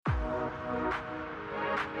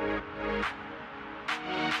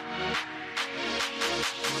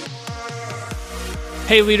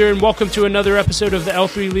Hey leader, and welcome to another episode of the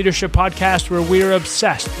L3 Leadership Podcast, where we are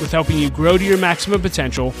obsessed with helping you grow to your maximum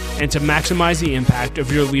potential and to maximize the impact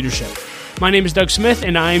of your leadership. My name is Doug Smith,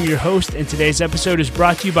 and I am your host, and today's episode is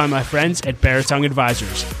brought to you by my friends at Willardson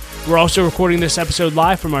Advisors. We're also recording this episode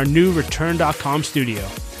live from our new Return.com studio.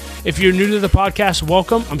 If you're new to the podcast,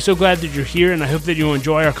 welcome. I'm so glad that you're here, and I hope that you'll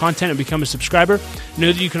enjoy our content and become a subscriber.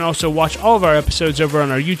 Know that you can also watch all of our episodes over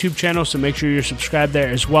on our YouTube channel, so make sure you're subscribed there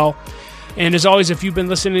as well. And as always, if you've been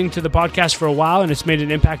listening to the podcast for a while and it's made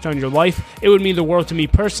an impact on your life, it would mean the world to me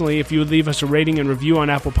personally if you would leave us a rating and review on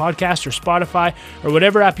Apple Podcasts or Spotify or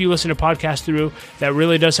whatever app you listen to podcasts through. That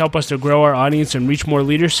really does help us to grow our audience and reach more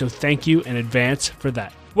leaders, so thank you in advance for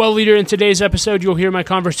that. Well, leader, in today's episode, you'll hear my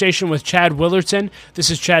conversation with Chad Willardson. This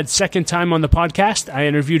is Chad's second time on the podcast. I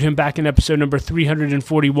interviewed him back in episode number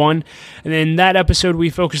 341. And in that episode, we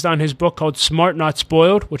focused on his book called Smart Not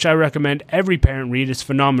Spoiled, which I recommend every parent read. It's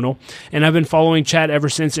phenomenal. And I've been following Chad ever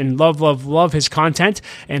since and love his content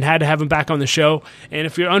and had to have him back on the show. And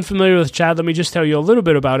if you're unfamiliar with Chad, let me just tell you a little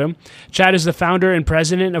bit about him. Chad is the founder and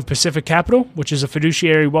president of Pacific Capital, which is a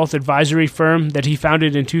fiduciary wealth advisory firm that he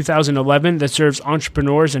founded in 2011 that serves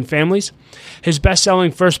entrepreneurs and families. His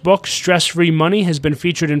best-selling first book, Stress-Free Money, has been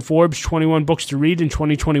featured in Forbes 21 Books to Read in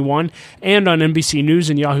 2021 and on NBC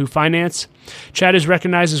News and Yahoo Finance. Chad is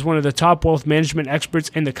recognized as one of the top wealth management experts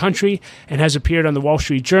in the country and has appeared on the Wall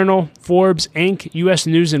Street Journal, Forbes, Inc., U.S.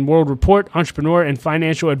 News and World Report, Entrepreneur, and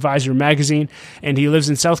Financial Advisor magazine, and he lives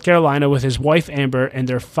in South Carolina with his wife, Amber, and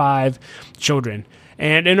their 5 children.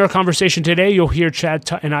 And in our conversation today, you'll hear Chad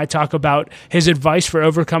and I talk about his advice for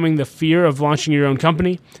overcoming the fear of launching your own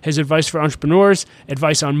company, his advice for entrepreneurs,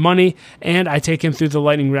 advice on money, and I take him through the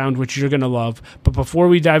lightning round, which you're going to love. But before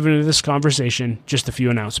we dive into this conversation, just a few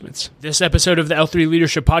announcements. This episode of the L3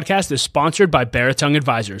 Leadership Podcast is sponsored by Willardson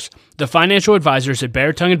Advisors. The financial advisors at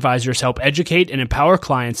Willardson Advisors help educate and empower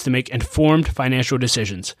clients to make informed financial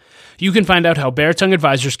decisions. You can find out how Willardson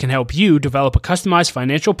Advisors can help you develop a customized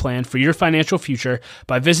financial plan for your financial future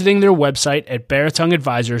by visiting their website at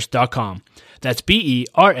willardsonadvisors.com. That's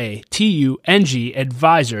BERATUNG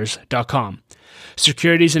advisors.com.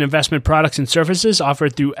 Securities and investment products and services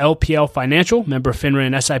offered through LPL Financial, member FINRA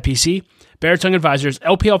and SIPC. Willardson Advisors,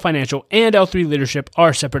 LPL Financial, and L3 Leadership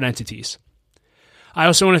are separate entities. I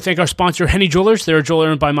also want to thank our sponsor, Henny Jewelers. They're a jeweler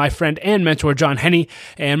owned by my friend and mentor, John Henny.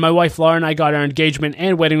 And my wife, Laura, and I got our engagement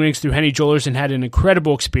and wedding rings through Henny Jewelers and had an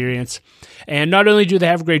incredible experience. And not only do they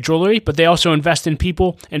have great jewelry, but they also invest in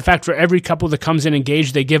people. In fact, for every couple that comes in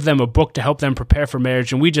engaged, they give them a book to help them prepare for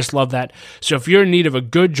marriage. And we just love that. So if you're in need of a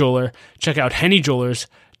good jeweler, check out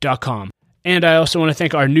hennyjewelers.com. And I also want to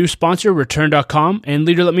thank our new sponsor, Return.com. And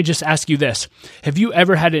leader, let me just ask you this. Have you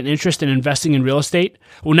ever had an interest in investing in real estate?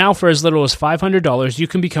 Well, now for as little as $500, you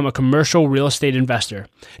can become a commercial real estate investor.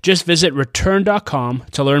 Just visit Return.com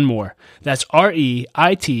to learn more. That's REITURN.com.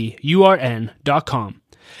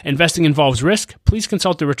 Investing involves risk. Please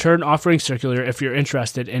consult the Return Offering Circular if you're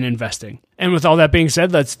interested in investing. And with all that being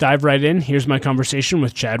said, let's dive right in. Here's my conversation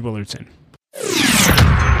with Chad Willardson.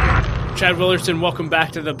 Chad Willardson, welcome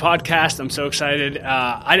back to the podcast. I'm so excited.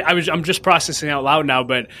 I'm just processing out loud now,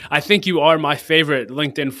 but I think you are my favorite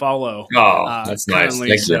LinkedIn follow. Oh, that's nice.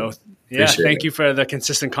 Thank you. Yeah, thank you for the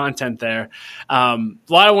consistent content there. A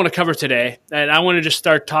lot I want to cover today, and I want to just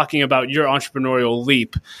start talking about your entrepreneurial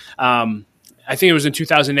leap. I think it was in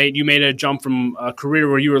 2008, you made a jump from a career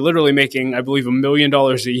where you were literally making, I believe, $1 million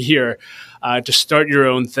a year to start your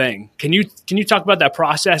own thing. Can you talk about that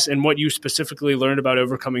process and what you specifically learned about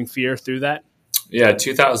overcoming fear through that? Yeah,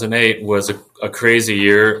 2008 was a crazy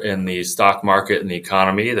year in the stock market and the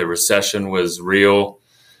economy. The recession was real.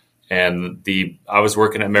 And I was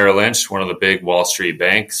working at Merrill Lynch, one of the big Wall Street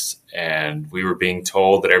banks, and we were being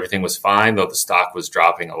told that everything was fine, though the stock was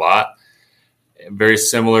dropping a lot. Very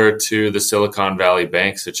similar to the Silicon Valley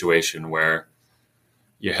Bank situation, where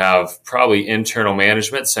you have probably internal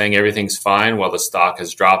management saying everything's fine while the stock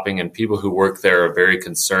is dropping, and people who work there are very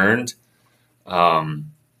concerned. And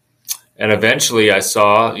eventually I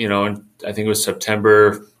saw, I think it was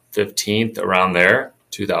September 15th, around there,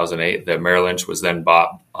 2008, that Merrill Lynch was then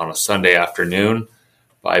bought on a Sunday afternoon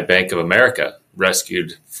by Bank of America,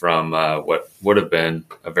 rescued from what would have been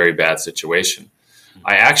a very bad situation.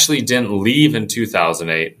 I actually didn't leave in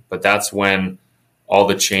 2008, but that's when all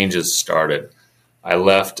the changes started. I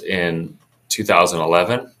left in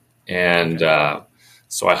 2011, and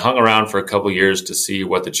so I hung around for a couple years to see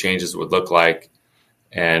what the changes would look like.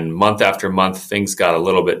 And month after month, things got a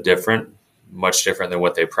little bit different, much different than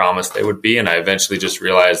what they promised they would be. And I eventually just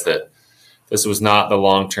realized that this was not the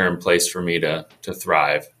long-term place for me to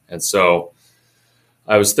thrive. And so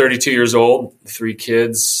I was 32 years old, 3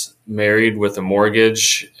 kids, married with a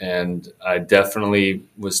mortgage, and I definitely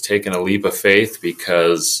was taking a leap of faith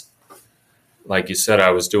because, like you said,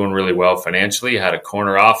 I was doing really well financially. I had a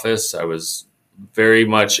corner office. I was very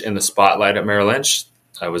much in the spotlight at Merrill Lynch.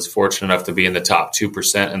 I was fortunate enough to be in the top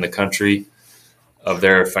 2% in the country of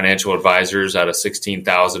their financial advisors out of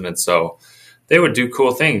 16,000. And so they would do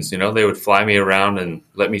cool things. They would fly me around and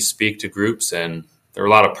let me speak to groups, and there were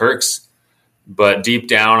a lot of perks. But deep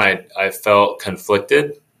down, I felt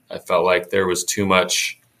conflicted. I felt like there was too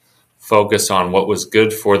much focus on what was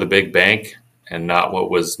good for the big bank and not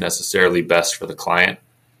what was necessarily best for the client.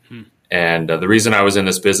 And the reason I was in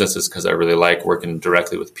this business is because I really like working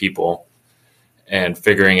directly with people and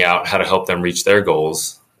figuring out how to help them reach their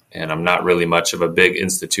goals. And I'm not really much of a big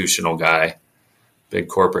institutional guy, big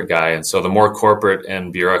corporate guy. And so the more corporate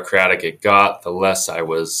and bureaucratic it got, the less I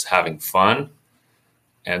was having fun.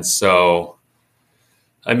 And so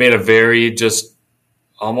I made a very just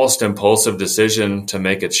almost impulsive decision to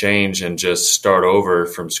make a change and just start over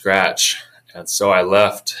from scratch. And so I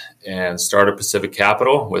left and started Pacific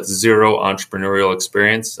Capital with zero entrepreneurial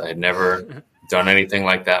experience. I had never done anything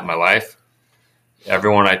like that in my life.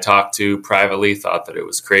 Everyone I talked to privately thought that it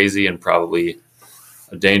was crazy and probably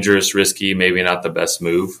a dangerous, risky, maybe not the best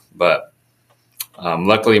move. But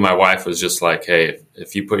luckily, my wife was just like, hey,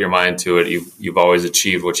 if you put your mind to it, you've always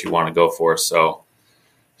achieved what you want to go for. So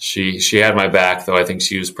she had my back, though I think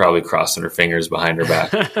she was probably crossing her fingers behind her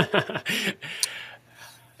back.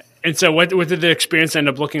 And so what did the experience end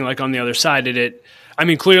up looking like on the other side?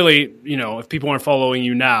 Clearly, if people aren't following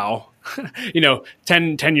you now,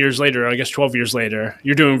 10 years later, I guess 12 years later,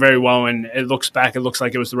 you're doing very well. And it looks like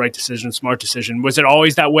it was the right decision, smart decision. Was it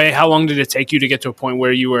always that way? How long did it take you to get to a point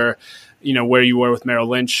where you were, where you were with Merrill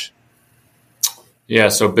Lynch? Yeah.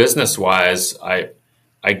 So business wise,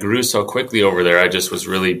 I grew so quickly over there. I just was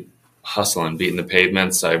really hustling, beating the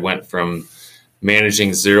pavements. I went from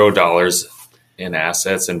managing $0 in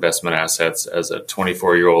assets, investment assets, as a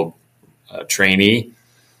 24-year-old trainee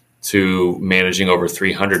to managing over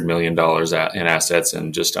 $300 million in assets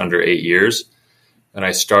in just under 8 years. And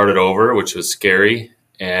I started over, which was scary.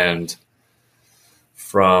 And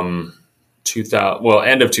from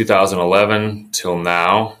end of 2011 till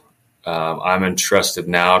now, I'm entrusted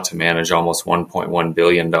now to manage almost $1.1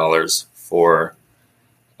 billion for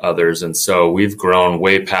others. And so we've grown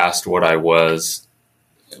way past what I was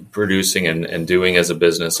producing and doing as a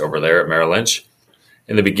business over there at Merrill Lynch.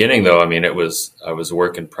 In the beginning, though, I was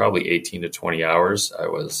working probably 18 to 20 hours.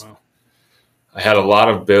 I had a lot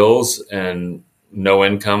of bills and no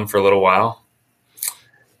income for a little while.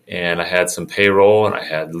 And I had some payroll and I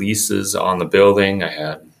had leases on the building. I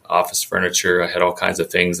had office furniture. I had all kinds of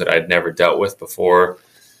things that I'd never dealt with before,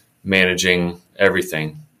 managing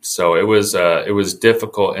everything. So it was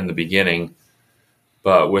difficult in the beginning,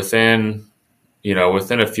 but within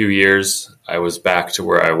a few years, I was back to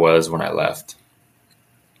where I was when I left.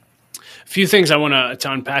 A few things I want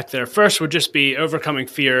to unpack there. First would just be overcoming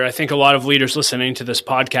fear. I think a lot of leaders listening to this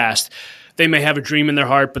podcast, they may have a dream in their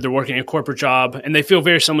heart, but they're working a corporate job and they feel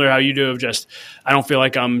very similar to how you do of just, I don't feel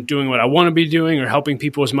like I'm doing what I want to be doing or helping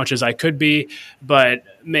people as much as I could be. But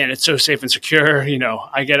man, it's so safe and secure.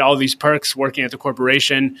 I get all these perks working at the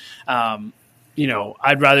corporation.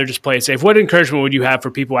 I'd rather just play it safe. What encouragement would you have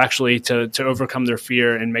for people actually to overcome their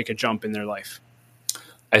fear and make a jump in their life?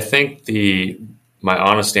 I think my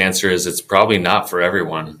honest answer is it's probably not for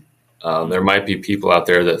everyone. There might be people out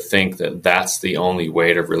there that think that that's the only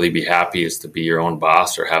way to really be happy is to be your own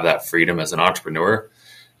boss or have that freedom as an entrepreneur.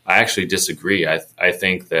 I actually disagree. I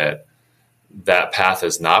think that path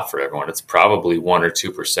is not for everyone. It's probably 1 or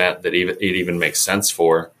 2% that it even makes sense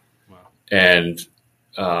for. Wow. And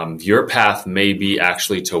your path may be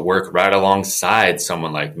actually to work right alongside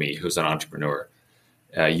someone like me who's an entrepreneur.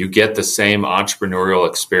 You get the same entrepreneurial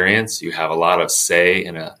experience. You have a lot of say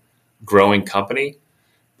in a growing company,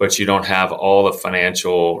 but you don't have all the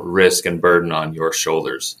financial risk and burden on your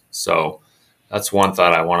shoulders. So that's one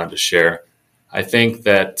thought I wanted to share. I think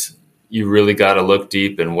that you really got to look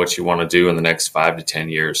deep in what you want to do in the next 5 to 10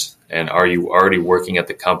 years. And are you already working at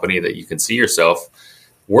the company that you can see yourself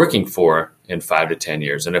working for in 5 to 10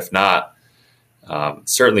 years? And if not,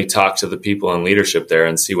 certainly talk to the people in leadership there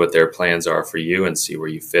and see what their plans are for you and see where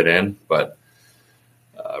you fit in. But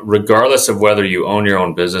regardless of whether you own your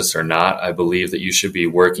own business or not, I believe that you should be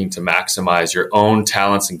working to maximize your own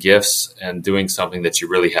talents and gifts and doing something that you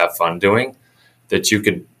really have fun doing, that you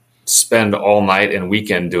could spend all night and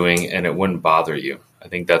weekend doing and it wouldn't bother you. I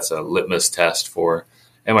think that's a litmus test for,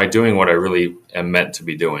 am I doing what I really am meant to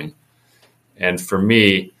be doing? And for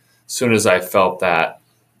me, as soon as I felt that,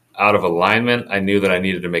 out of alignment. I knew that I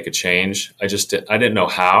needed to make a change. I didn't know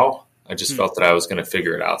how. I just felt that I was going to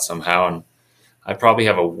figure it out somehow. And I probably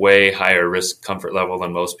have a way higher risk comfort level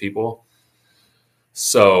than most people.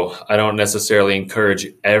 So I don't necessarily encourage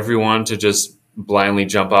everyone to just blindly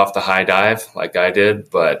jump off the high dive like I did,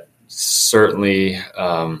 but certainly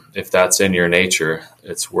if that's in your nature,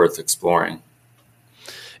 it's worth exploring.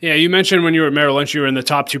 Yeah, you mentioned when you were at Merrill Lynch, you were in the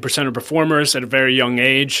top 2% of performers at a very young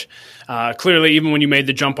age. Clearly, even when you made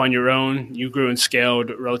the jump on your own, you grew and scaled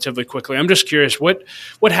relatively quickly. I'm just curious, what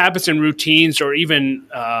habits and routines or even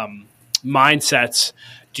mindsets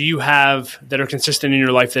do you have that are consistent in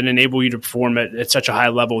your life that enable you to perform at such a high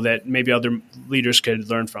level that maybe other leaders could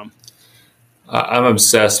learn from? I'm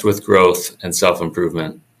obsessed with growth and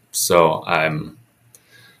self-improvement. So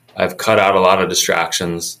I've cut out a lot of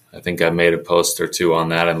distractions. I think I made a post or two on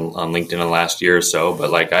that on LinkedIn in the last year or so. But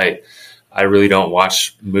like I really don't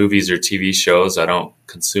watch movies or TV shows. I don't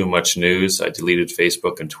consume much news. I deleted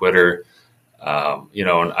Facebook and Twitter.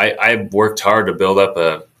 And I worked hard to build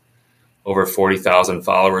up over 40,000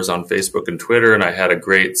 followers on Facebook and Twitter, and I had a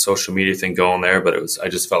great social media thing going there. But I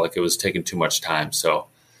just felt like it was taking too much time. So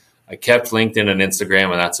I kept LinkedIn and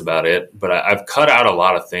Instagram, and that's about it. But I've cut out a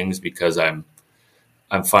lot of things because I'm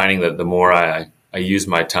finding that the more I use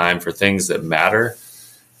my time for things that matter,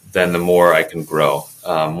 then the more I can grow.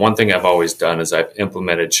 One thing I've always done is I've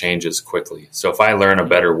implemented changes quickly. So if I learn a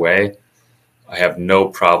better way, I have no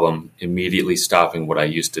problem immediately stopping what I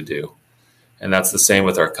used to do. And that's the same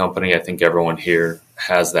with our company. I think everyone here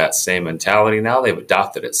has that same mentality now. They've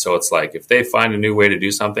adopted it. So it's like if they find a new way to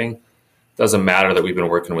do something, it doesn't matter that we've been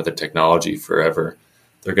working with the technology forever.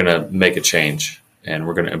 They're going to make a change and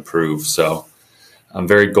we're going to improve. So I'm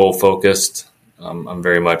very goal focused. I'm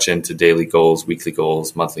very much into daily goals, weekly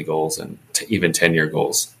goals, monthly goals, and even 10-year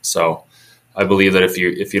goals. So I believe that if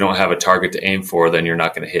you don't have a target to aim for, then you're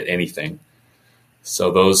not going to hit anything.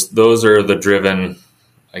 So those are the driven,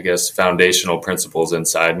 I guess, foundational principles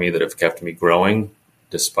inside me that have kept me growing,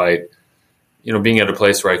 despite being at a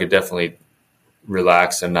place where I could definitely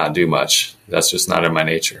relax and not do much. That's just not in my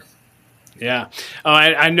nature. Yeah.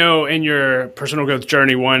 I know in your personal growth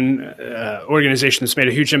journey, one organization that's made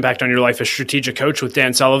a huge impact on your life is Strategic Coach with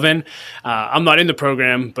Dan Sullivan. I'm not in the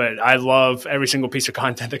program, but I love every single piece of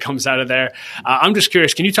content that comes out of there. I'm just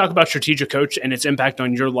curious, can you talk about Strategic Coach and its impact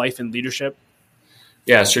on your life and leadership?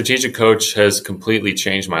 Yeah, Strategic Coach has completely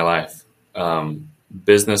changed my life.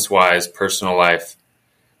 Business-wise, personal life,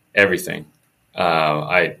 everything.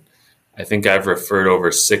 I think I've referred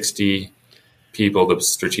over 60 people to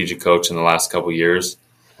Strategic Coach in the last couple of years.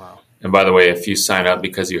 Wow. And by the way, if you sign up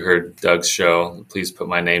because you heard Doug's show, please put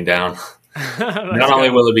my name down. Not only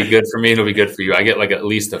will it be good for me, it'll be good for you. I get like at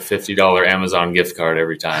least a $50 Amazon gift card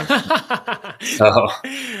every time. So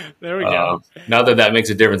there we go. Not that makes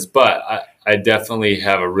a difference, but I definitely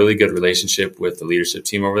have a really good relationship with the leadership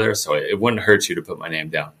team over there. So it wouldn't hurt you to put my name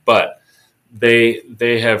down. But they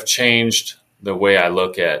have changed the way I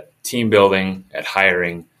look at team building, at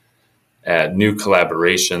hiring, at new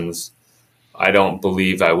collaborations. I don't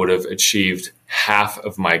believe I would have achieved half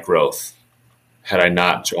of my growth had I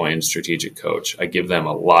not joined Strategic Coach. I give them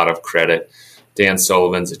a lot of credit. Dan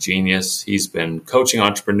Sullivan's a genius. He's been coaching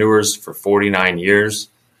entrepreneurs for 49 years,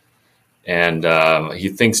 and he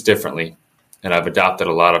thinks differently. And I've adopted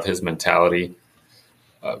a lot of his mentality.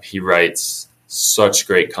 He writes such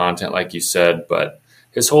great content, like you said, but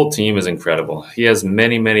his whole team is incredible. He has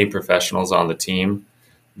many, many professionals on the team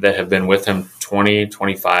that have been with him 20,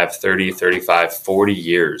 25, 30, 35, 40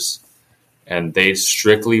 years. And they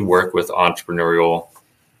strictly work with entrepreneurial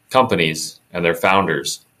companies and their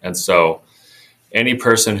founders. And so any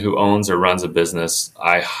person who owns or runs a business,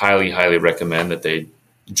 I highly, highly recommend that they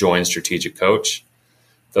join Strategic Coach.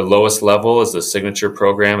 The lowest level is the signature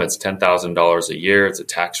program. It's $10,000 a year. It's a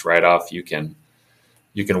tax write-off. You can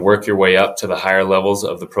work your way up to the higher levels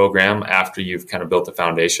of the program after you've kind of built the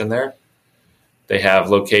foundation there. They have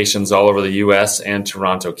locations all over the U.S. and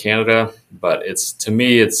Toronto, Canada. But it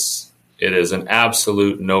is an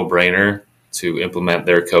absolute no-brainer to implement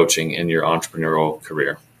their coaching in your entrepreneurial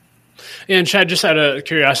career. And Chad, just out of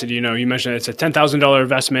curiosity, you mentioned it's a $10,000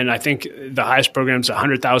 investment. I think the highest program is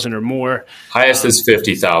 $100,000 or more. Highest is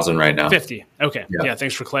 $50,000 right now. 50. Okay. Yeah.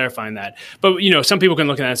 Thanks for clarifying that. But some people can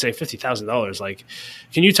look at that and say $50,000. Like,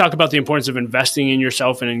 can you talk about the importance of investing in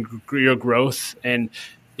yourself and in your growth? And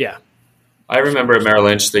yeah. I remember at Merrill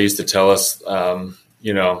Lynch, they used to tell us,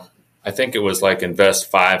 I think it was like invest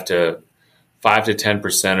 5 to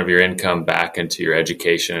 10% of your income back into your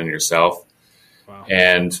education and yourself. Wow.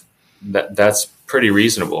 And that's pretty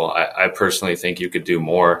reasonable. I personally think you could do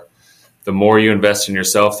more. the more you invest in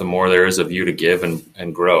yourself, the more there is of you to give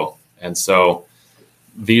and grow. And so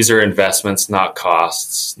these are investments, not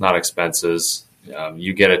costs, not expenses.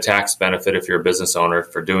 You get a tax benefit if you're a business owner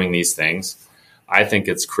for doing these things. I think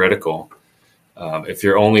it's critical. If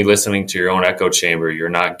you're only listening to your own echo chamber, you're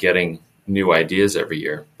not getting new ideas every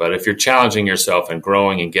year. But if you're challenging yourself and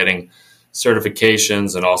growing and getting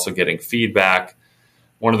certifications and also getting feedback,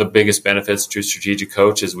 one of the biggest benefits to Strategic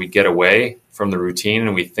Coach is we get away from the routine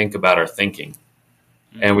and we think about our thinking.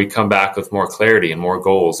 And we come back with more clarity and more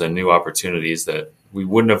goals and new opportunities that we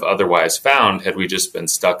wouldn't have otherwise found had we just been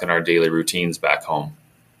stuck in our daily routines back home.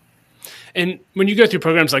 And when you go through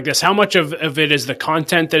programs like this, how much of it is the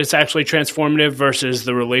content that is actually transformative versus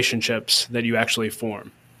the relationships that you actually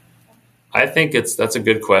form? I think that's a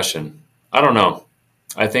good question. I don't know.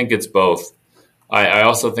 I think it's both. I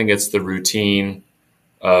also think it's the routine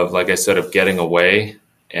of, like I said, of getting away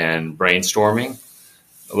and brainstorming.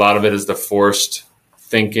 A lot of it is the forced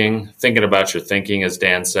thinking about your thinking, as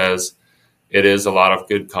Dan says. It is a lot of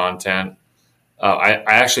good content. I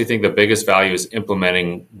actually think the biggest value is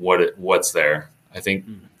implementing what's there. I think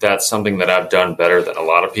that's something that I've done better than a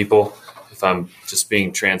lot of people, if I'm just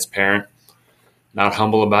being transparent, not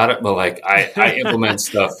humble about it, but like I implement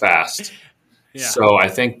stuff fast. Yeah. So I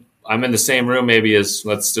think I'm in the same room maybe as,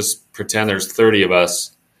 let's just pretend there's 30 of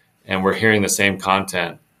us and we're hearing the same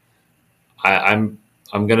content.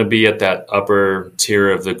 I'm going to be at that upper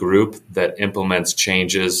tier of the group that implements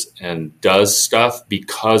changes and does stuff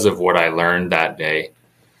because of what I learned that day.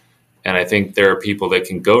 And I think there are people that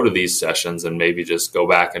can go to these sessions and maybe just go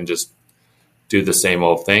back and just do the same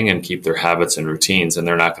old thing and keep their habits and routines, and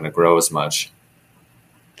they're not going to grow as much.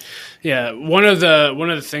 Yeah, one of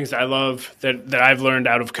the things that I love that I've learned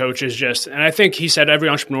out of Coach is just, and I think he said every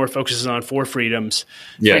entrepreneur focuses on 4 freedoms: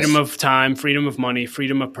 yes. Freedom of time, freedom of money,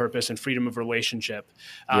 freedom of purpose, and freedom of relationship.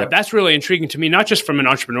 Yep. That's really intriguing to me, not just from an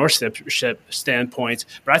entrepreneurship standpoint,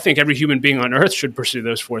 but I think every human being on earth should pursue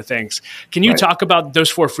those 4 things. Can you talk about those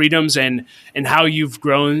 4 freedoms and how you've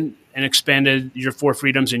grown and expanded your 4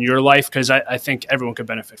 freedoms in your life? Because I think everyone could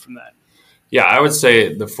benefit from that. Yeah, I would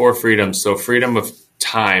say the 4 freedoms. So freedom of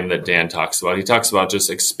time that Dan talks about. He talks about just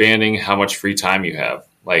expanding how much free time you have.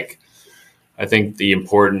 Like, I think the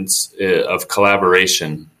importance of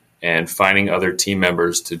collaboration and finding other team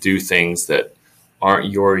members to do things that aren't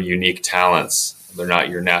your unique talents. They're not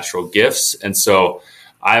your natural gifts. And so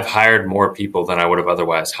I've hired more people than I would have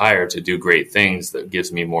otherwise hired to do great things. That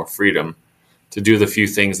gives me more freedom to do the few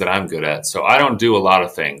things that I'm good at. So I don't do a lot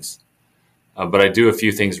of things, but I do a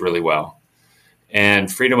few things really well.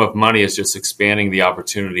 And freedom of money is just expanding the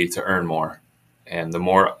opportunity to earn more. And the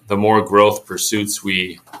more growth pursuits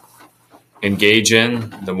we engage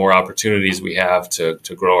in, the more opportunities we have to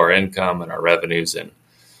grow our income and our revenues and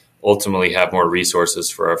ultimately have more resources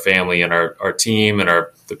for our family and our team and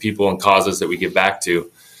the people and causes that we give back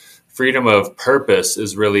to. Freedom of purpose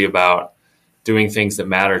is really about doing things that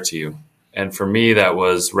matter to you. And for me, that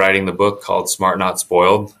was writing the book called Smart Not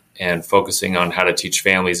Spoiled, and focusing on how to teach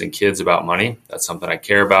families and kids about money. That's something I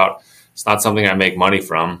care about. It's not something I make money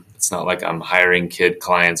from. It's not like I'm hiring kid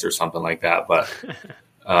clients or something like that. But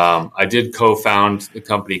I did co-found the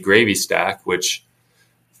company Gravy Stack, which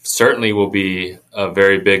certainly will be a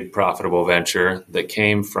very big profitable venture that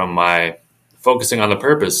came from my focusing on the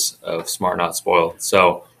purpose of Smart Not Spoiled.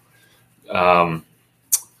 So, and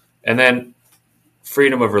then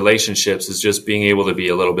freedom of relationships is just being able to be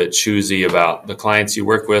a little bit choosy about the clients you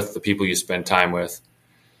work with, the people you spend time with,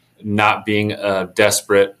 not being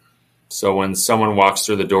desperate. So when someone walks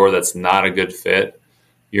through the door that's not a good fit,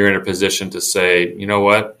 you're in a position to say, you know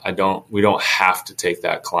what, we don't have to take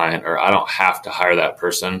that client, or I don't have to hire that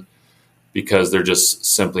person because they're just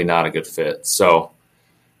simply not a good fit. So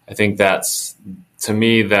I think that's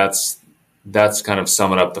kind of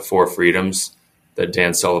summing up the 4 freedoms that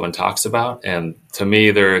Dan Sullivan talks about. And to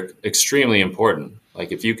me, they're extremely important.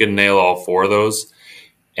 Like, if you can nail all 4 of those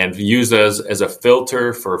and use those as a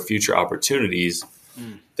filter for future opportunities,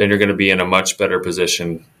 then you're going to be in a much better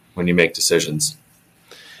position when you make decisions.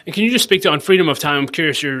 And can you just speak on freedom of time? I'm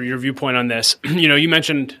curious your viewpoint on this. You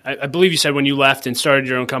mentioned, I believe you said when you left and started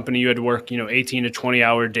your own company, you had to work, 18 to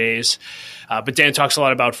 20-hour days. But Dan talks a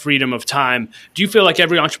lot about freedom of time. Do you feel like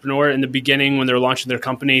every entrepreneur in the beginning, when they're launching their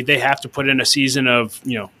company, they have to put in a season of,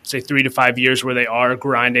 say 3 to 5 years where they are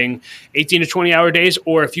grinding 18 to 20-hour days?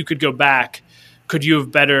 Or if you could go back, could you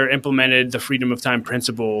have better implemented the freedom of time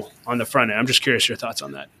principle on the front end? I'm just curious your thoughts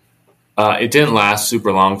on that. It didn't last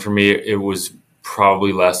super long for me. It was probably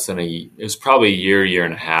it was probably a year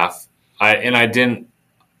and a half.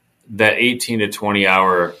 That 18 to 20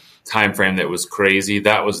 hour time frame that was crazy,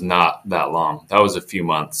 that was not that long. That was a few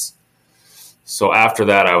months. So after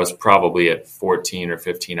that, I was probably at 14 or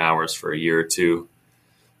 15 hours for a year or two.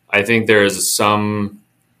 I think there is some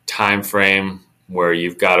time frame where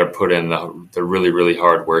you've got to put in the really, really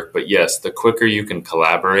hard work. But yes, the quicker you can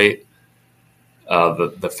collaborate,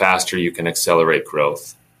 the faster you can accelerate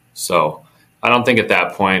growth. So I don't think at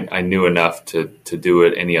that point I knew enough to do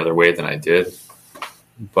it any other way than I did.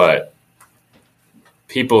 But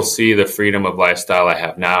people see the freedom of lifestyle I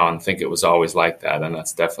have now and think it was always like that. And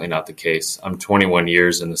that's definitely not the case. I'm 21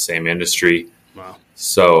 years in the same industry. Wow.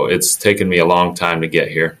 So it's taken me a long time to get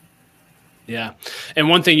here. Yeah. And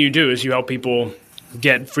one thing you do is you help people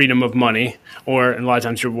get freedom of money, or a lot of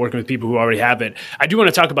times you're working with people who already have it. I do want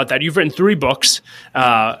to talk about that. You've written 3 books,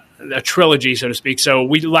 a trilogy, so to speak. So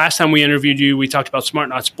last time we interviewed you, we talked about Smart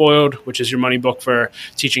Not Spoiled, which is your money book for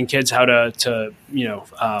teaching kids how to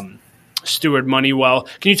steward money well.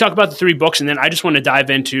 Can you talk about the 3 books? And then I just want to dive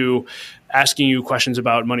into asking you questions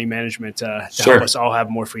about money management to help us all have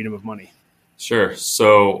more freedom of money. Sure.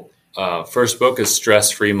 So first book is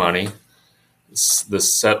Stress-Free Money.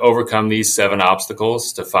 Overcome these 7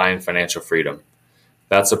 obstacles to find financial freedom.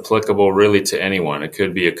 That's applicable really to anyone. It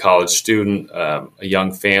could be a college student, a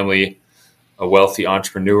young family, a wealthy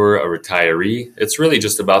entrepreneur, a retiree. It's really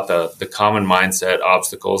just about the common mindset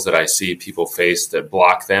obstacles that I see people face that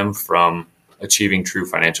block them from achieving true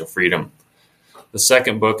financial freedom. The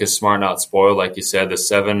second book is Smart Not Spoiled. Like you said, the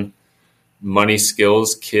 7 money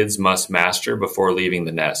skills kids must master before leaving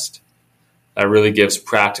the nest. That really gives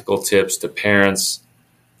practical tips to parents,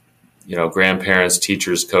 grandparents,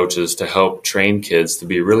 teachers, coaches to help train kids to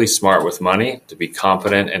be really smart with money, to be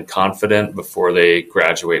competent and confident before they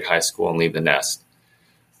graduate high school and leave the nest.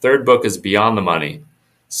 Third book is Beyond the Money,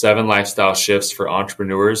 7 lifestyle shifts for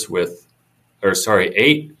entrepreneurs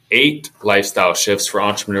eight lifestyle shifts for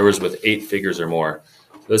entrepreneurs with 8 figures or more.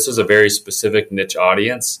 This is a very specific niche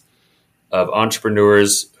audience of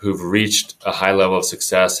entrepreneurs who've reached a high level of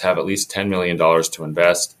success, have at least $10 million to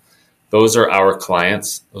invest. Those are our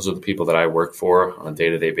clients. Those are the people that I work for on a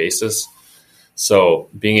day-to-day basis. So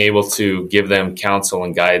being able to give them counsel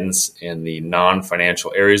and guidance in the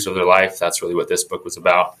non-financial areas of their life, that's really what this book was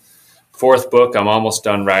about. Fourth book, I'm almost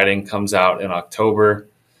done writing, comes out in October.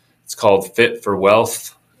 It's called Fit for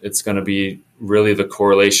Wealth. It's going to be really the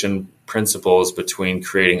correlation principles between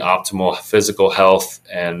creating optimal physical health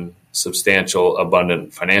and substantial,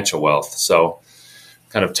 abundant financial wealth. So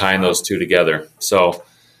kind of tying those two together. So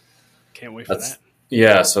can't wait for that.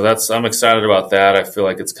 Yeah. So I'm excited about that. I feel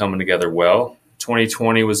like it's coming together well.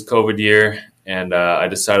 2020 was COVID year, and I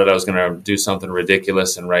decided I was going to do something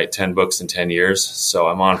ridiculous and write 10 books in 10 years. So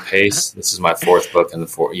I'm on pace. This is my 4th book in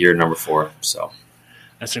the year number 4. So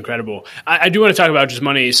that's incredible. I do want to talk about just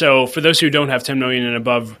money. So for those who don't have 10 million and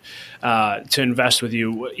above to invest with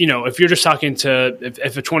you, if you're just talking to,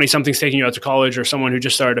 if a 20-something's taking you out to college or someone who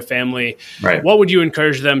just started a family, right, what would you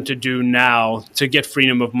encourage them to do now to get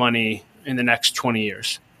freedom of money in the next 20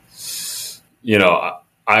 years?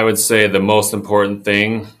 I would say the most important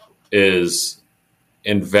thing is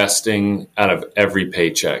investing out of every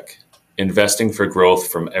paycheck, investing for growth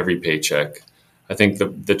from every paycheck. I think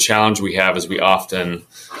the challenge we have is we often,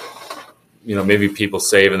 maybe people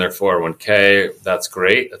save in their 401k. That's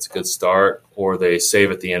great. That's a good start. Or they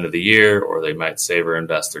save at the end of the year, or they might save or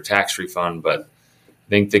invest their tax refund. But I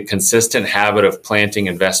think the consistent habit of planting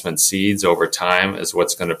investment seeds over time is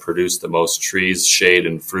what's going to produce the most trees, shade,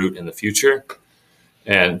 and fruit in the future.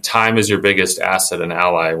 And time is your biggest asset and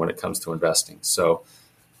ally when it comes to investing. So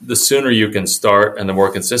the sooner you can start and the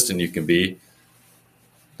more consistent you can be,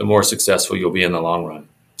 the more successful you'll be in the long run.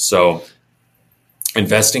 So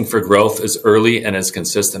investing for growth as early and as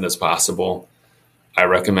consistent as possible. I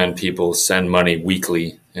recommend people send money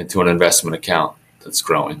weekly into an investment account that's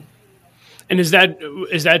growing. And is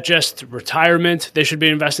that just retirement they should be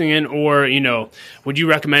investing in? Or, would you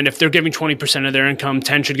recommend if they're giving 20% of their income,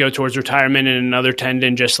 10 should go towards retirement and another 10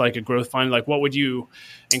 in just like a growth fund? Like, what would you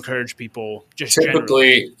encourage people just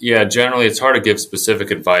typically? Generally it's hard to give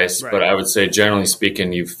specific advice, right, but I would say generally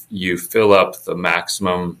speaking, you fill up the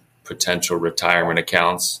maximum potential retirement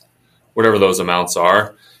accounts, whatever those amounts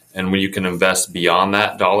are. And when you can invest beyond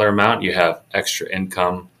that dollar amount, you have extra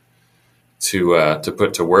income to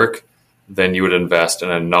put to work. Then you would invest in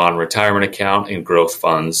a non-retirement account in growth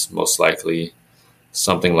funds, most likely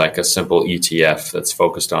something like a simple ETF that's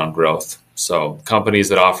focused on growth. So companies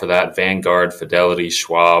that offer that, Vanguard, Fidelity,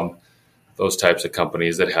 Schwab, those types of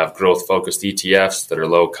companies that have growth-focused ETFs that are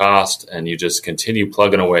low cost, and you just continue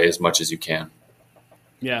plugging away as much as you can.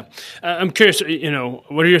 Yeah. I'm curious,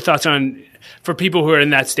 what are your thoughts on, for people who are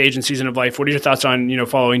in that stage and season of life, what are your thoughts on,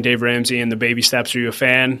 following Dave Ramsey and the baby steps? Are you a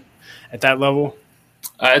fan at that level?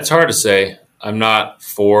 It's hard to say. I'm not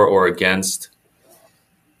for or against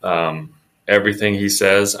everything he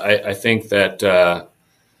says. I think that I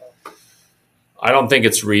don't think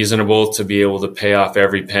it's reasonable to be able to pay off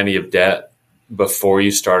every penny of debt before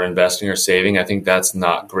you start investing or saving. I think that's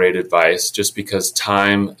not great advice, just because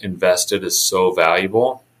time invested is so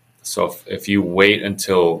valuable. So if you wait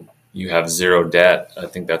until you have zero debt, I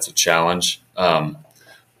think that's a challenge.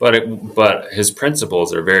 But his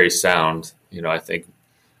principles are very sound. I think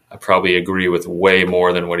I probably agree with way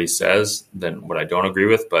more than what he says than what I don't agree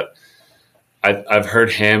with. But I've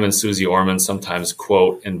heard him and Susie Orman sometimes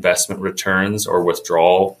quote investment returns or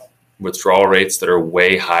withdrawal rates that are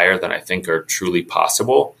way higher than I think are truly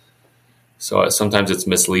possible. So sometimes it's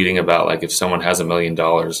misleading about, like, if someone has $1 million,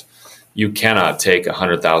 you cannot take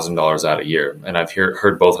 $100,000 out a year. And I've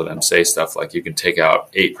heard both of them say stuff like you can take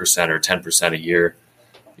out 8% or 10% a year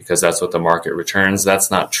because that's what the market returns.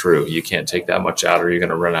 That's not true. You can't take that much out or you're going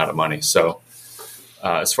to run out of money. So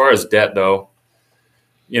as far as debt, though,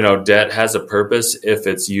 debt has a purpose if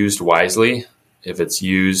it's used wisely, if it's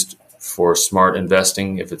used for smart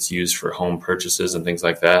investing, if it's used for home purchases and things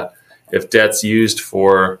like that. If debt's used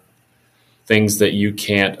for things that you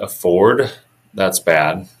can't afford, that's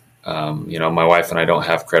bad. My wife and I don't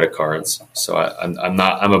have credit cards, so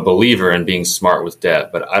I'm a believer in being smart with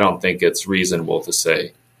debt, but I don't think it's reasonable to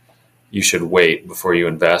say you should wait before you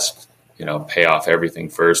invest, pay off everything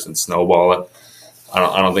first and snowball it.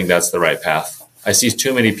 I don't think that's the right path. I see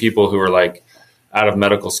too many people who are like out of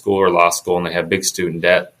medical school or law school and they have big student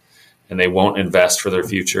debt and they won't invest for their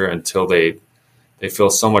future until they feel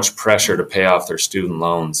so much pressure to pay off their student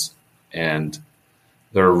loans, and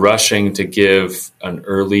they're rushing to give an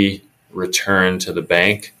early return to the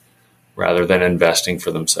bank rather than investing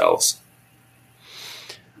for themselves.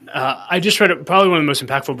 I just read probably one of the most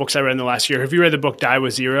impactful books I read in the last year. Have you read the book Die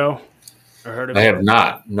with Zero or heard of it? I have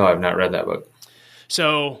not. No, I've not read that book.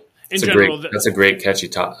 So that's a great catchy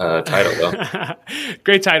title, though.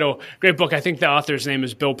 Great title, great book. I think the author's name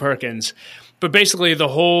is Bill Perkins. But basically the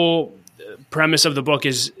whole premise of the book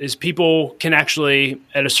is people can actually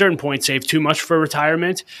at a certain point save too much for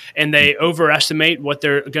retirement, and they overestimate what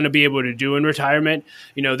they're going to be able to do in retirement.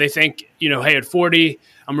 They think, hey, at 40,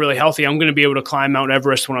 I'm really healthy. I'm going to be able to climb Mount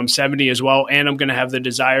Everest when I'm 70 as well, and I'm going to have the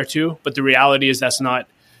desire to. But the reality is that's not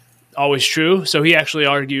always true. So he actually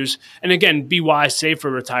argues, and again, be wise, save for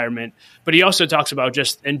retirement. But he also talks about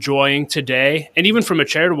just enjoying today. And even from a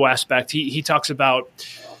charitable aspect, he talks about,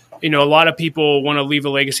 a lot of people want to leave a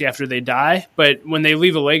legacy after they die, but when they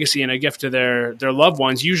leave a legacy and a gift to their loved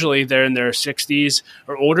ones, usually they're in their 60s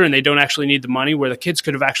or older and they don't actually need the money, where the kids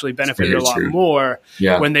could have actually benefited a lot more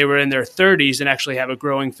when they were in their 30s and actually have a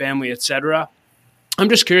growing family, etc. I'm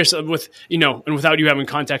just curious and without you having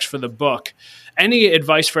context for the book, any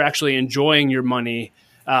advice for actually enjoying your money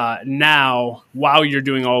now while you're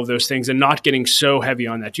doing all of those things and not getting so heavy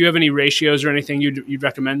on that? Do you have any ratios or anything you'd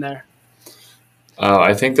recommend there?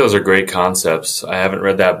 I think those are great concepts. I haven't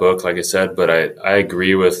read that book, like I said, but I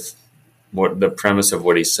agree with what the premise of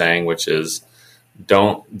what he's saying, which is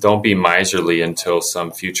don't be miserly until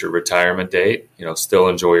some future retirement date. Still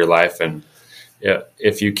enjoy your life, and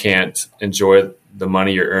if you can't enjoy the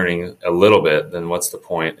money you're earning a little bit, then what's the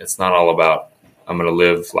point? It's not all about I'm going to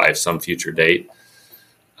live life some future date.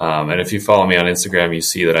 And if you follow me on Instagram, you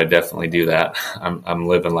see that I definitely do that. I'm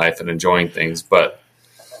living life and enjoying things, but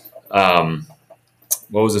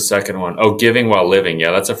what was the second one? Oh, giving while living.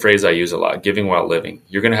 Yeah, that's a phrase I use a lot. Giving while living.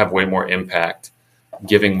 You're going to have way more impact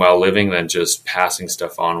giving while living than just passing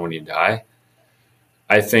stuff on when you die.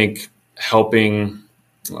 I think helping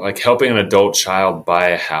an adult child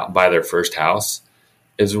buy their first house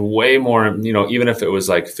is way more, even if it was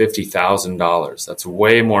like $50,000, that's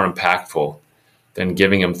way more impactful than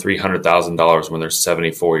giving them $300,000 when they're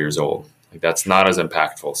 74 years old. Like, that's not as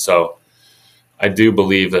impactful. So I do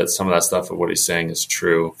believe that some of that stuff of what he's saying is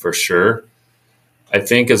true for sure. I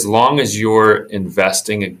think as long as you're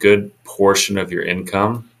investing a good portion of your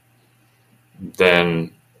income,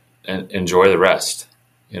 then enjoy the rest.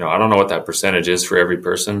 I don't know what that percentage is for every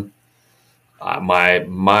person.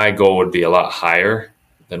 My goal would be a lot higher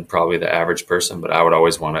than probably the average person, but I would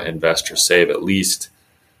always want to invest or save at least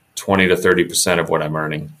 20 to 30% of what I'm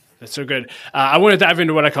earning. That's so good. I want to dive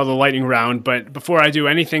into what I call the lightning round, but before I do,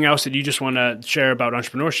 anything else that you just want to share about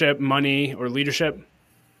entrepreneurship, money, or leadership?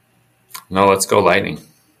 No, let's go lightning.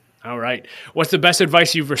 All right. What's the best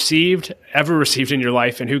advice you've ever received in your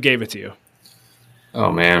life, and who gave it to you?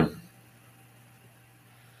 Oh, man.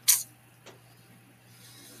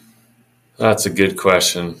 That's a good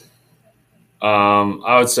question.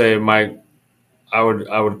 I would say I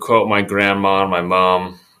would quote my grandma and my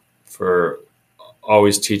mom for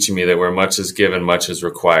always teaching me that where much is given, much is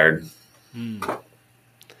required.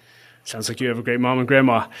 Sounds like you have a great mom and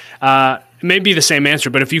grandma. It may be the same answer,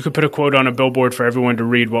 but if you could put a quote on a billboard for everyone to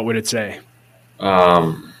read, what would it say?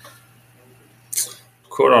 Quote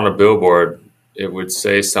on a billboard, it would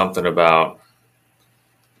say something about,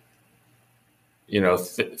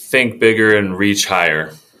 think bigger and reach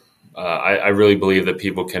higher. I really believe that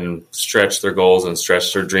people can stretch their goals and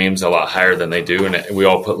stretch their dreams a lot higher than they do, and we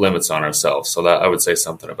all put limits on ourselves. So that I would say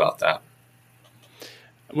something about that.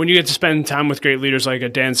 When you get to spend time with great leaders like a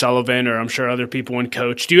Dan Sullivan, or I'm sure other people in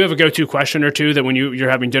coach, do you have a go-to question or two that when you're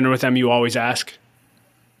having dinner with them, you always ask?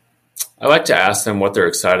 I like to ask them what they're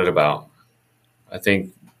excited about. I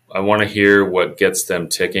think I want to hear what gets them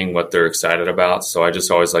ticking, what they're excited about. So I just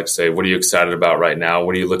always like to say, what are you excited about right now?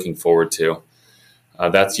 What are you looking forward to?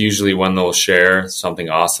 That's usually when they'll share something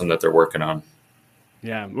awesome that they're working on.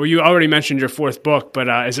 Yeah. Well, you already mentioned your fourth book, but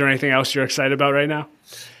is there anything else you're excited about right now?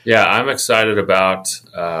 Yeah, I'm excited about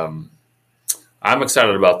the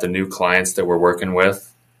new clients that we're working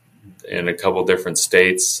with in a couple different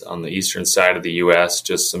states on the eastern side of the U.S.,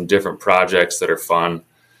 just some different projects that are fun.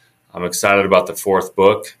 I'm excited about the fourth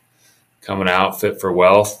book coming out, Fit for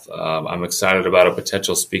Wealth. I'm excited about a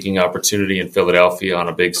potential speaking opportunity in Philadelphia on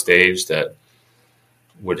a big stage that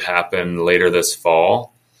would happen later this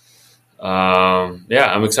fall. I'm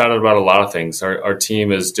excited about a lot of things. Our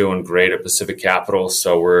team is doing great at Pacific Capital,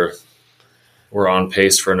 so we're on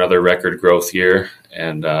pace for another record growth year,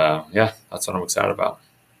 and that's what I'm excited about.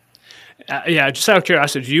 Just out of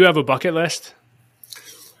curiosity, do you have a bucket list?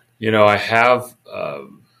 I have. I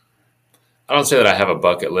don't say that I have a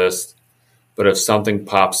bucket list, but if something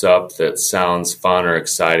pops up that sounds fun or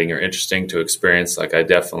exciting or interesting to experience, like I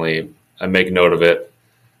make note of it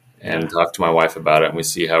and talk to my wife about it, and we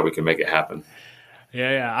see how we can make it happen.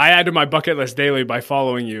 Yeah. I add to my bucket list daily by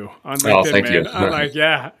following you on LinkedIn, thank man. you. I'm like,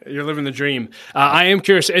 you're living the dream. I am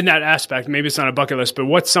curious in that aspect. Maybe it's not a bucket list, but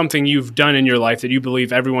what's something you've done in your life that you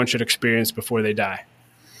believe everyone should experience before they die?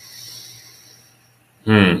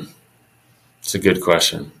 It's a good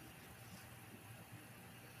question.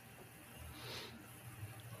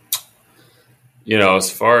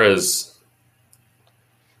 As far as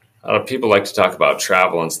people like to talk about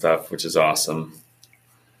travel and stuff, which is awesome.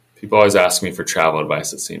 People always ask me for travel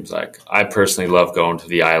advice, it seems like. I personally love going to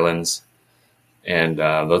the islands, and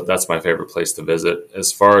that's my favorite place to visit.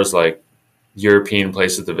 As far as like European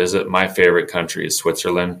places to visit, my favorite country is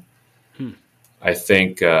Switzerland. I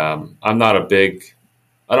think I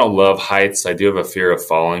don't love heights. I do have a fear of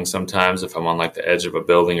falling sometimes if I'm on like the edge of a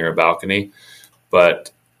building or a balcony,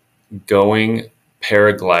 but going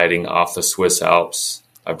paragliding off the Swiss Alps,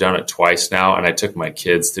 I've done it twice now, and I took my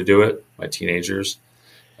kids to do it, my teenagers.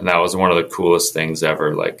 And that was one of the coolest things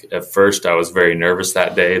ever. Like at first I was very nervous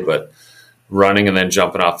that day, but running and then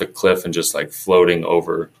jumping off the cliff and just like floating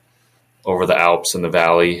over the Alps and the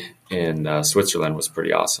valley in Switzerland was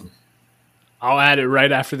pretty awesome. I'll add it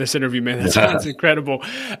right after this interview, man. That sounds incredible.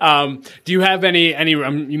 Do you have any,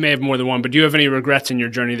 you may have more than one, but do you have any regrets in your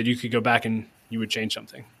journey that you could go back and you would change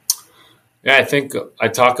something? Yeah, I think I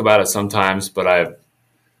talk about it sometimes, but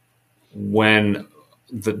when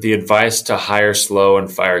the advice to hire slow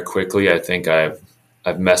and fire quickly, I think I've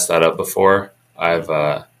messed that up before. I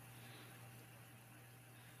don't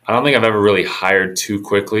think I've ever really hired too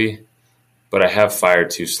quickly, but I have fired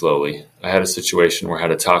too slowly. I had a situation where I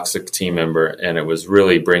had a toxic team member, and it was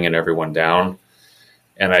really bringing everyone down.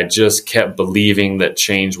 And I just kept believing that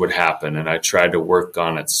change would happen, and I tried to work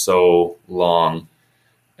on it so long,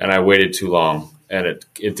 and I waited too long, and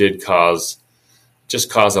it did cause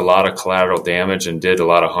a lot of collateral damage and did a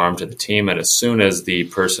lot of harm to the team. And as soon as the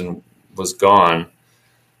person was gone,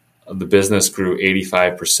 the business grew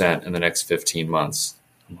 85% in the next 15 months.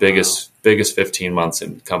 Biggest 15 months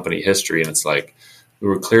in company history. And it's like we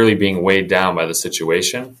were clearly being weighed down by the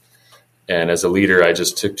situation. And as a leader, I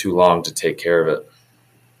just took too long to take care of it.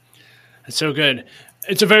 That's so good.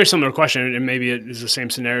 It's a very similar question, and maybe it is the same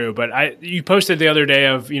scenario, but you posted the other day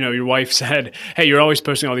of, your wife said, hey, you're always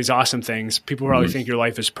posting all these awesome things. People probably think your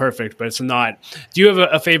life is perfect, but it's not. Do you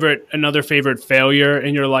have another favorite failure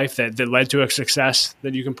in your life that led to a success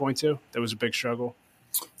that you can point to that was a big struggle?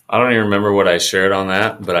 I don't even remember what I shared on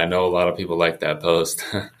that, but I know a lot of people like that post.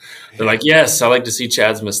 They're like, yes, I like to see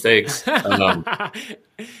Chad's mistakes.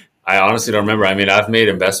 I honestly don't remember. I mean, I've made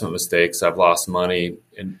investment mistakes. I've lost money.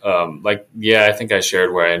 And I think I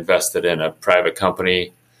shared where I invested in a private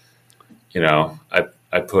company.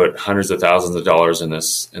 I put hundreds of thousands of dollars in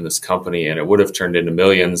this company, and it would have turned into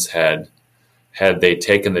millions had they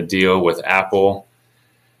taken the deal with Apple.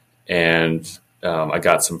 And I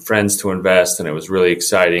got some friends to invest, and it was really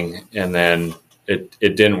exciting. And then it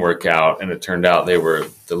didn't work out. And it turned out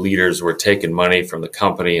the leaders were taking money from the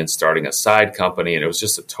company and starting a side company. And it was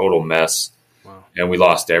just a total mess. Wow. And we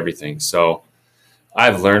lost everything. So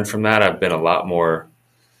I've learned from that. I've been a lot more,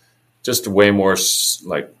 just way more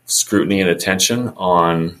like scrutiny and attention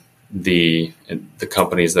on the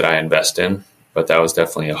companies that I invest in. But that was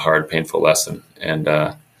definitely a hard, painful lesson. And,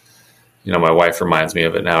 my wife reminds me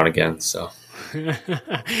of it now and again. So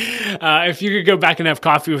if you could go back and have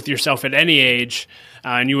coffee with yourself at any age,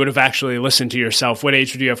 and you would have actually listened to yourself, what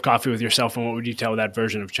age would you have coffee with yourself, and what would you tell that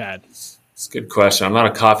version of Chad? It's a good question. I'm not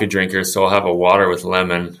a coffee drinker, so I'll have a water with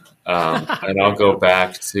lemon. And I'll go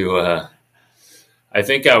back to, I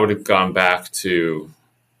think I would have gone back to,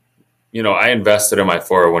 I invested in my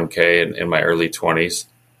 401k in my early 20s.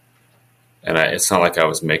 And it's not like I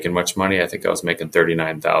was making much money. I think I was making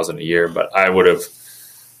 $39,000 a year, but I would have,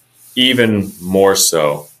 even more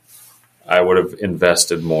so, I would have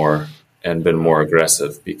invested more and been more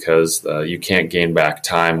aggressive, because you can't gain back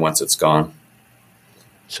time once it's gone.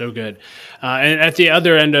 So good. And at the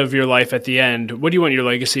other end of your life, at the end, what do you want your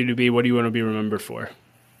legacy to be? What do you want to be remembered for?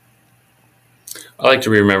 I like to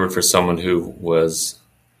be remembered for someone who was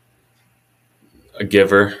a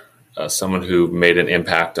giver, someone who made an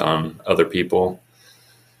impact on other people.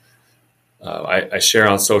 I share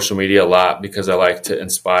on social media a lot because I like to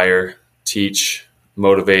inspire, teach,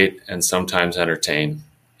 motivate, and sometimes entertain.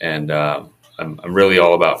 And I'm really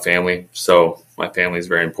all about family. So my family is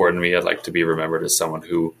very important to me. I'd like to be remembered as someone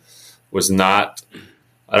who was not,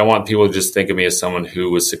 I don't want people to just think of me as someone who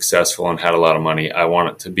was successful and had a lot of money. I want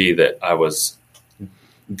it to be that I was a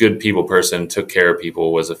good people person, took care of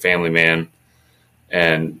people, was a family man,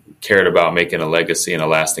 and cared about making a legacy and a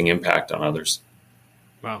lasting impact on others.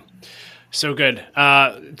 Wow. So good.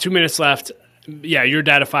 2 minutes left. Yeah, you're a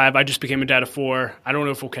dad of 5. I just became a dad of 4. I don't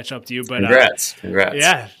know if we'll catch up to you, but Congrats.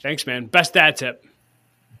 Yeah, thanks, man. Best dad tip.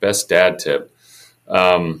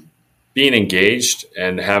 Being engaged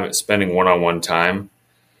and spending one-on-one time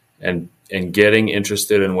and getting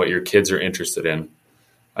interested in what your kids are interested in.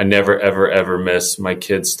 I never, ever, ever miss my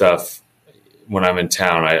kids' stuff when I'm in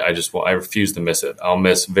town. I refuse to miss it. I'll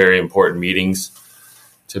miss very important meetings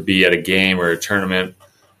to be at a game or a tournament.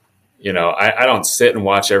 I don't sit and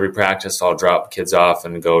watch every practice. I'll drop kids off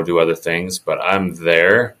and go do other things, but I'm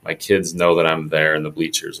there. My kids know that I'm there in the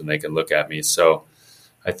bleachers and they can look at me. So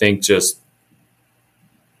I think just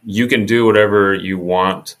you can do whatever you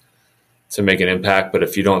want to make an impact, but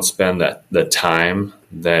if you don't spend the time,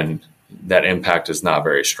 then that impact is not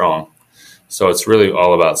very strong. So it's really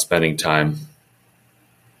all about spending time.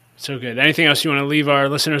 So good. Anything else you want to leave our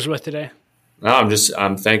listeners with today? No,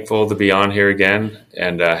 I'm thankful to be on here again,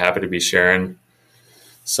 and happy to be sharing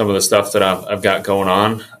some of the stuff that I've got going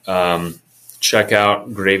on. Check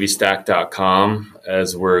out gravystack.com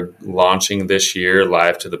as we're launching this year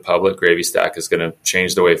live to the public. Gravy Stack is going to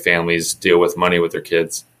change the way families deal with money with their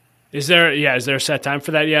kids. Is there a set time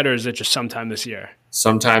for that yet, or is it just sometime this year?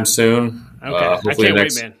 Sometime soon. Okay. Hopefully in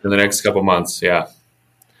the next couple months. Yeah.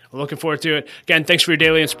 Well, looking forward to it. Again, thanks for your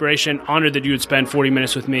daily inspiration. Honored that you would spend 40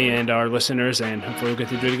 minutes with me and our listeners, and hopefully we'll get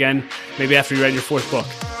to do it again, maybe after you write your 4th book.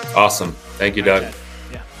 Awesome. Thank you, Doug.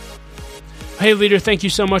 Yeah. Hey, leader, thank you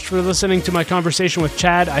so much for listening to my conversation with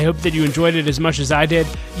Chad. I hope that you enjoyed it as much as I did.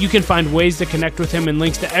 You can find ways to connect with him and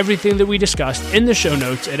links to everything that we discussed in the show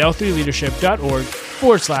notes at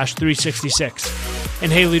l3leadership.org/366.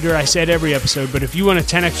 And hey, leader, I said every episode, but if you want to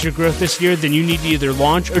 10x your growth this year, then you need to either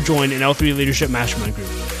launch or join an L3 Leadership Mastermind Group.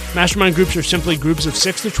 Mastermind groups are simply groups of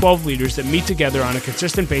 6 to 12 leaders that meet together on a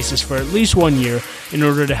consistent basis for at least 1 year in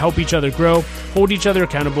order to help each other grow, hold each other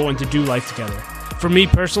accountable, and to do life together. For me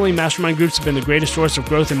personally, mastermind groups have been the greatest source of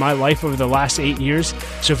growth in my life over the last 8 years.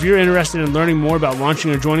 So if you're interested in learning more about launching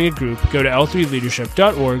or joining a group, go to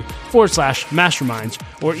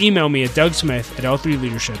l3leadership.org/masterminds or email me at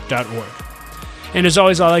dougsmith@l3leadership.org. And as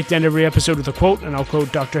always, I like to end every episode with a quote, and I'll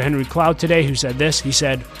quote Dr. Henry Cloud today, who said this. He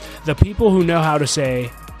said, "The people who know how to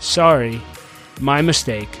say, 'Sorry, my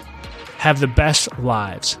mistake,' have the best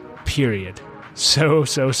lives, period." So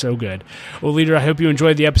good. Well, leader, I hope you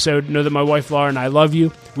enjoyed the episode. Know that my wife, Laura, and I love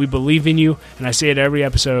you. We believe in you, and I say it every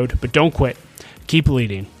episode, but don't quit. Keep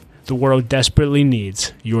leading. The world desperately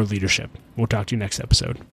needs your leadership. We'll talk to you next episode.